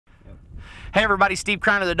Hey everybody, Steve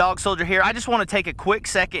Criner the Dog Soldier here. I just want to take a quick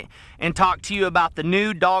second and talk to you about the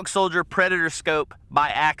new Dog Soldier Predator Scope by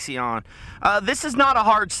Axeon. This is not a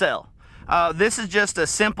hard sell. This is just a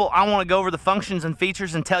simple, I want to go over the functions and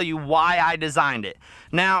features and tell you why I designed it.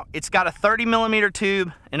 Now, it's got a 30mm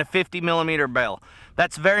tube and a 50mm barrel.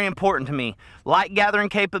 That's very important to me. Light gathering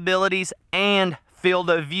capabilities and field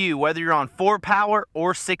of view, whether you're on 4 power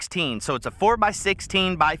or 16. So it's a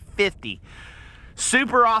 4x16 by 50.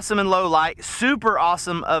 Super awesome in low light, super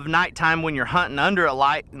awesome of nighttime when you're hunting under a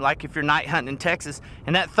light, like if you're night hunting in Texas.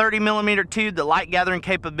 And that 30mm tube, the light gathering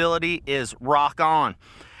capability is rock on.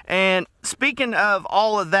 And speaking of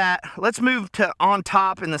all of that, let's move to on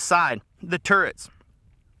top and the side, the turrets.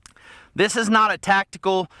 This is not a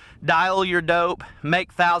tactical, dial your dope,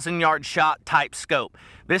 make 1,000-yard shot type scope.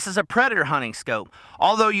 This is a predator hunting scope.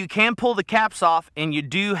 Although you can pull the caps off and you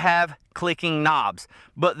do have clicking knobs,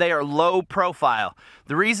 but they are low profile.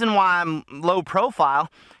 The reason why I'm low profile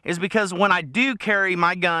is because when I do carry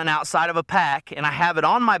my gun outside of a pack and I have it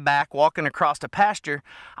on my back walking across a pasture,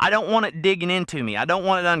 I don't want it digging into me. I don't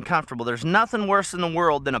want it uncomfortable. There's nothing worse in the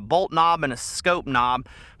world than a bolt knob and a scope knob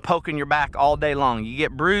poking your back all day long. You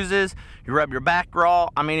get bruises, you rub your back raw.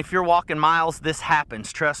 I mean, if you're walking miles, this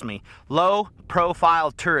happens, trust me. Low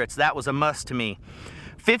profile turrets, that was a must to me.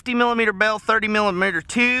 50mm barrel, 30mm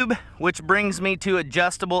tube, which brings me to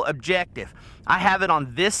adjustable objective. I have it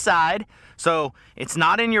on this side, so it's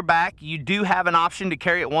not in your back. You do have an option to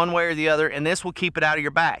carry it one way or the other, and this will keep it out of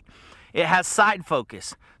your back. It has side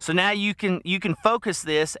focus, so now you can focus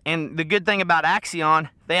this. And the good thing about Axeon,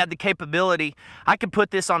 they had the capability, I could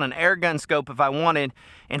put this on an air gun scope if I wanted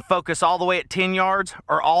and focus all the way at 10 yards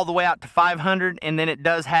or all the way out to 500, and then it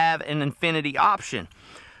does have an infinity option.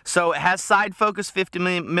 So it has side focus,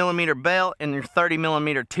 50mm barrel, and your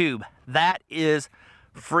 30mm tube. That is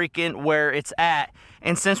freaking where it's at.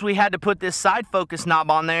 And since we had to put this side focus knob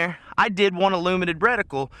on there, I did want a illuminated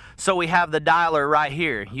reticle, so we have the dialer right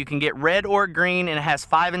here. You can get red or green, and it has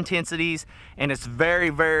 5 intensities, and it's very,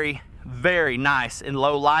 very, very nice in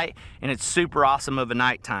low light, and it's super awesome of a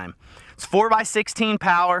nighttime. It's 4x16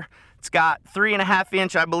 power. It's got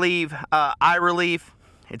 3.5-inch, I believe, eye relief.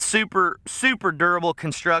 It's super, super durable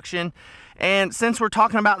construction. And since we're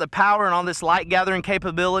talking about the power and all this light gathering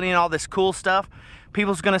capability and all this cool stuff,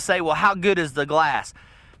 people's gonna say, well, how good is the glass?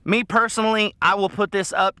 Me personally, I will put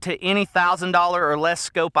this up to any $1,000 or less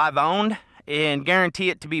scope I've owned and guarantee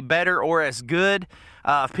it to be better or as good.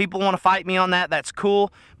 If people want to fight me on that, that's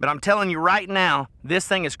cool. But I'm telling you right now, this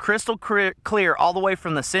thing is crystal clear all the way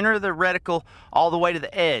from the center of the reticle all the way to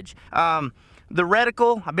the edge. The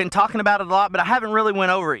reticle, I've been talking about it a lot, but I haven't really went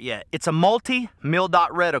over it yet. It's a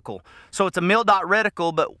multi-mil-dot reticle. So it's a mil-dot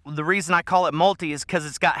reticle, but the reason I call it multi is because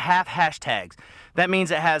it's got half hashtags. That means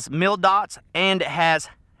it has mil dots and it has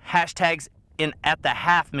hashtags at the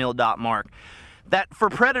half mil dot mark. That for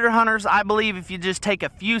predator hunters, I believe if you just take a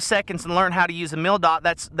few seconds and learn how to use a mil dot,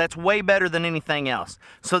 that's way better than anything else.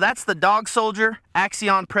 So that's the Dog Soldier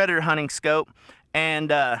Axeon Predator Hunting Scope.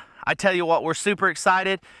 And I tell you what, we're super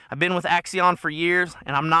excited. I've been with Axeon for years,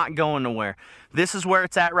 and I'm not going nowhere. This is where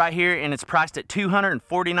it's at right here, and it's priced at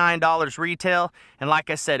 $249 retail. And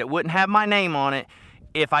like I said, it wouldn't have my name on it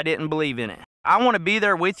if I didn't believe in it. I want to be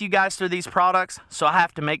there with you guys through these products, so I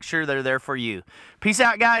have to make sure they're there for you. Peace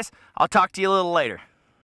out, guys. I'll talk to you a little later.